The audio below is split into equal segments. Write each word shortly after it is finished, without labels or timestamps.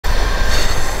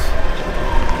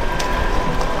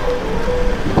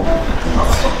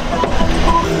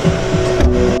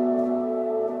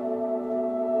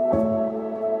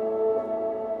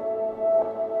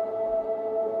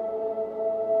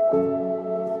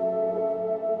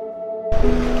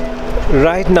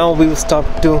Right now we've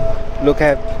stopped to look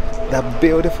at the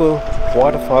beautiful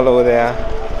waterfall over there.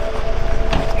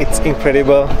 It's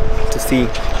incredible to see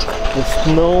the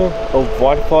snow, a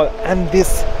waterfall, and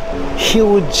this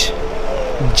huge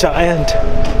giant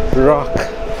rock.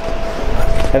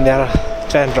 And there are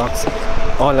giant rocks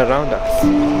all around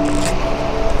us.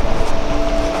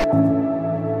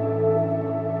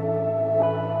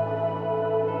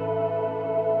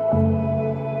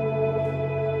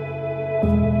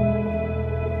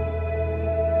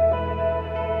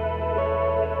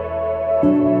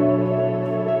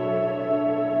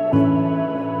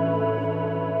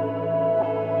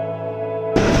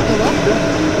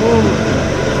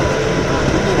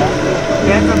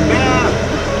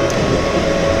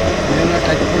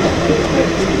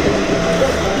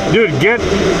 Dude, get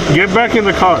back in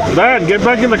the car. Dad, get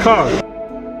back in the car.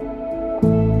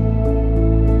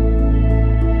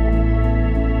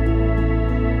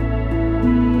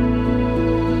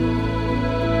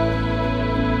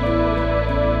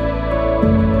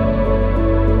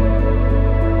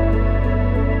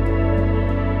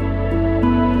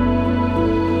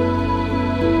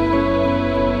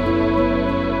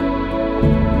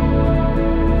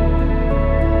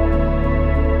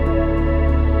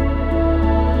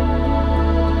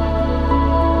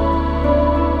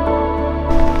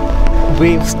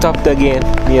 We've stopped again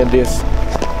near this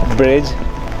bridge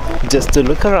just to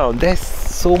look around. There's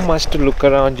so much to look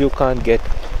around, you can't get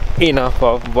enough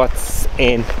of what's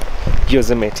in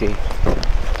Yosemite.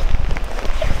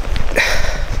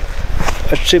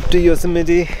 A trip to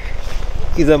Yosemite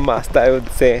is a must, I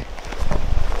would say.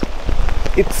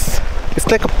 It's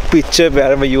like a picture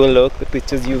wherever you look, the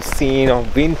pictures you've seen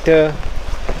of winter.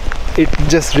 It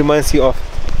just reminds you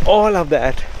of all of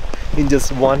that in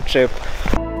just one trip.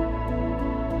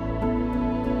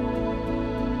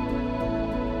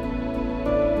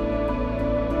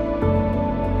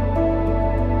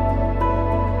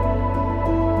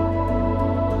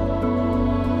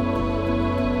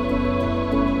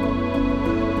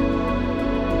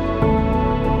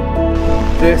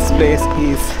 This place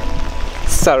is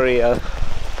surreal.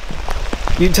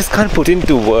 You just can't put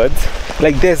into words.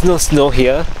 Like, there's no snow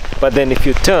here, but then if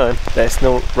you turn, there's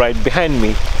snow right behind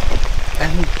me,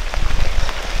 and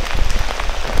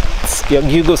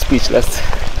you go speechless.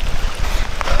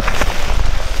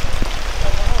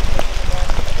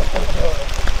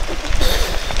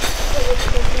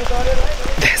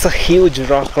 There's a huge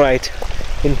rock right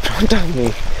in front of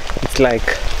me. It's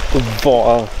like a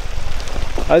wall.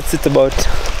 It's about,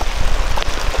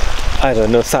 I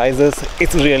don't know sizes.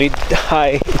 It's really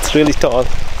high, it's really tall.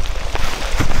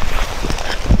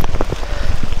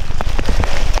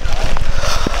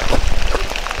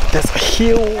 There's a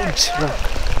huge rock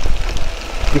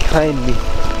behind me.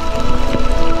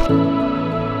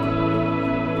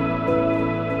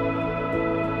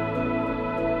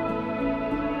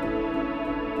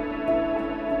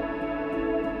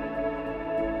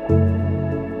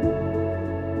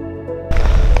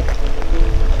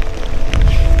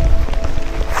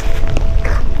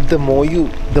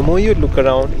 The more you look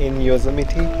around in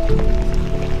Yosemite,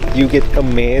 you get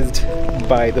amazed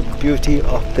by the beauty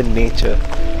of the nature.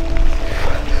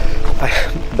 I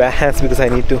have bad hands because I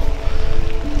need to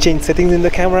change settings in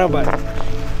the camera, but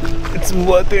it's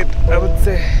worth it, I would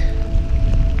say.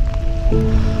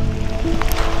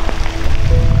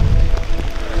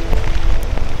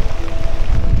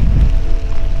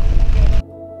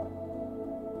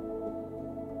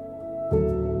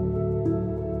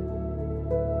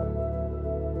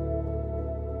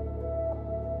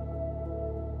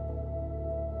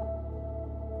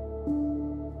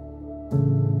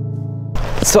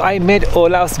 So I met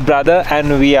Olaf's brother,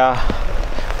 and we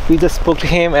just spoke to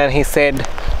him, and he said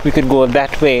we could go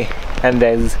that way and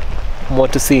there's more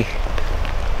to see.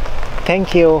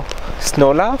 Thank you,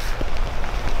 Snowlaugh.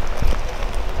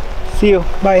 See you,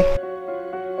 bye.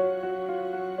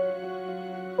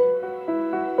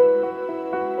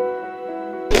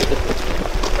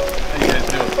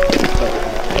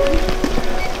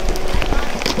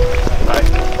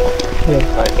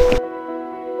 Yeah.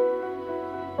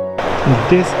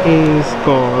 This is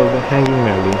called the Hanging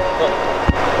Valley.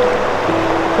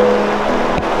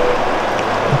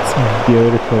 It's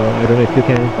beautiful. I don't know if you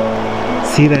can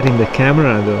see that in the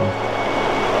camera though.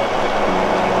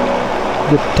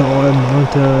 The tall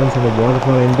mountains and the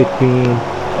waterfall in between,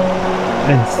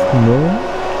 and snow.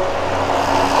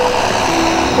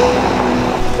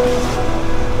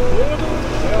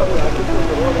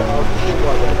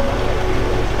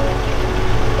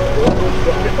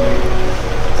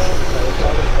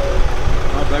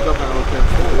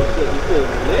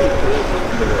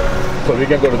 So we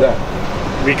can go to that.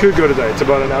 We could go to that. It's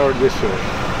about an hour this way.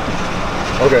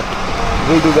 Okay,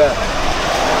 we'll do that.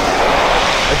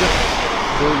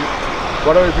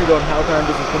 Whatever if we don't have time,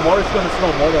 tomorrow it's going to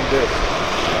snow more than this.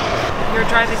 You're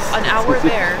driving an hour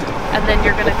there, and then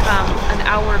you're gonna come an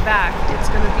hour back. It's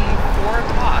gonna be 4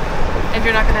 o'clock, and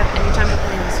you're not gonna have any time to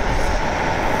play in the snow.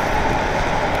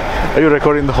 Are you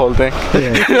recording the whole thing?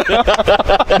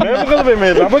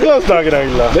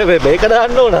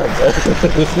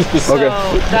 So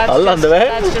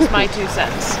that's just my 2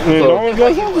 cents.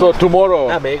 So tomorrow,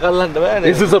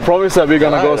 is this a promise that we're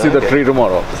gonna go see the tree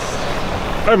tomorrow?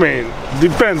 I mean,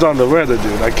 depends on the weather,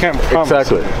 dude. I can't promise.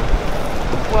 Exactly.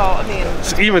 Well, I mean,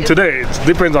 Even today, it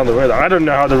depends on the weather. I don't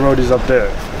know how the road is up there.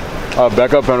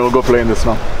 Back up and we'll go play in the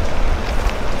snow.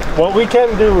 What we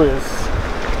can do is,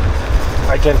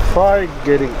 I can try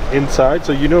getting inside.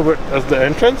 So you know where that's the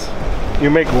entrance. You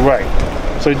make right.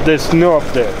 So there's snow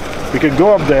up there. We could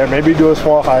go up there, maybe do a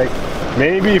small hike.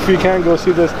 Maybe if we can go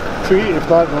see this tree. If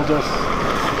not, we'll just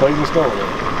play in the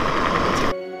snow.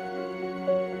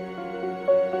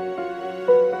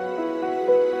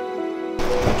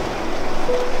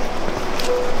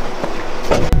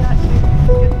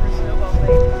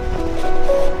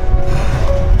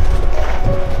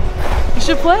 you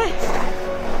should play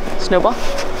snowball.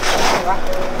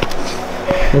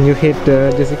 And you hit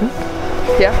Jessica?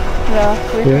 Yeah. Yeah.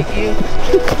 We hit you.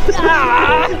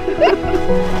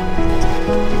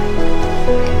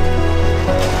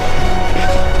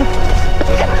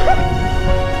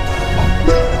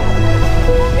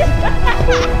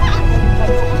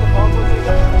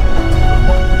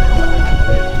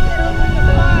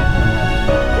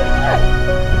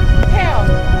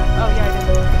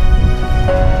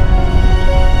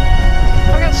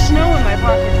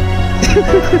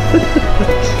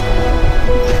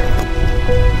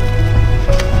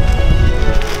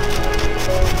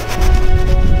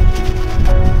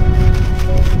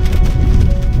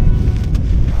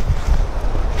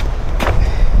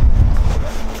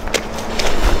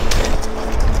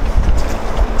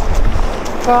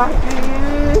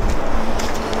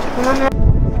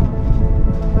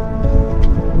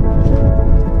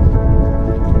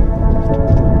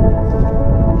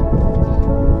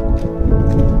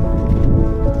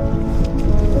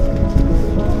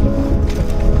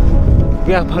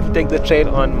 We are about to take the trail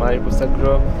on Mariposa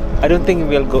Grove. I don't think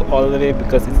we'll go all the way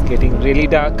because it's getting really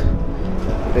dark.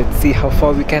 Let's see how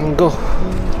far we can go.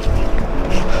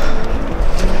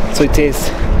 So it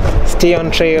says stay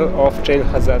on trail, off trail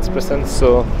hazards present,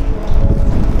 so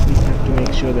we have to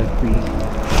make sure that we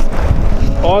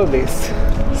always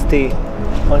stay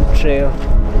on trail.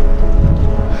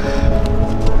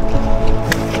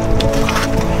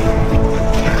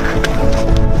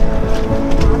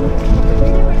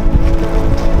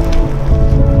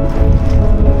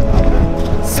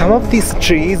 Some of these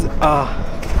trees are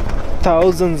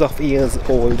thousands of years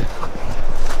old,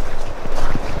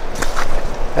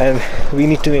 and we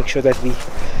need to make sure that we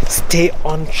stay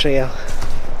on trail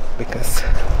because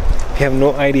we have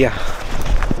no idea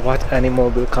what animal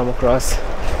will come across.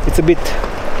 It's a bit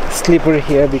slippery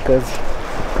here because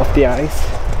of the ice,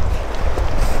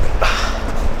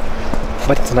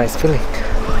 but it's a nice feeling.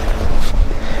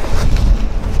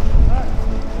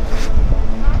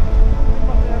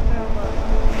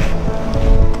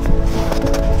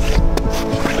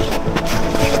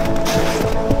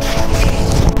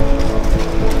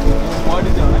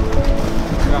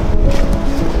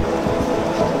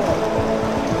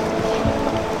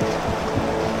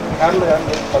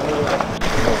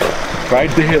 Right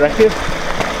there, right here.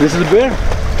 This is a bear.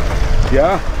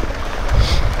 Yeah.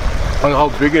 Look how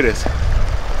big it is.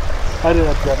 I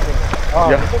didn't have that.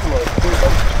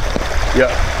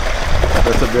 Yeah.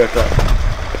 That's a bear trap.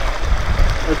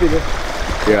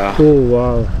 Yeah. Oh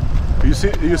wow. You see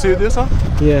this, huh?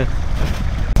 Yeah.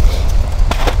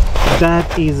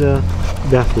 That is a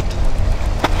barefoot.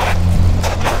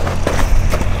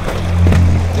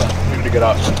 Yeah, you need to get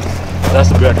out. That's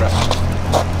the bear trap.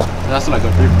 That's like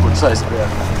a big foot size bear.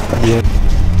 Yeah.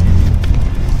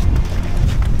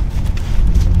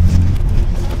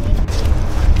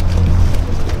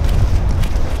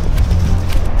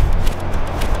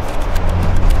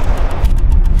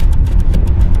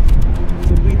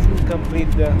 So we didn't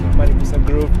complete the Mariposa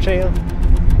Grove trail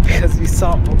because we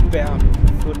saw a bear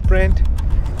footprint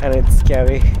and it's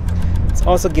scary. It's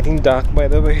also getting dark, by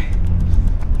the way.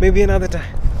 Maybe another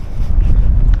time.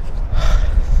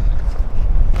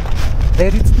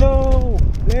 Let it snow!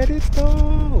 Let it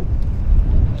snow!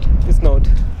 It snowed.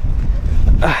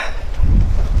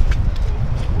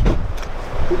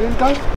 You didn't touch?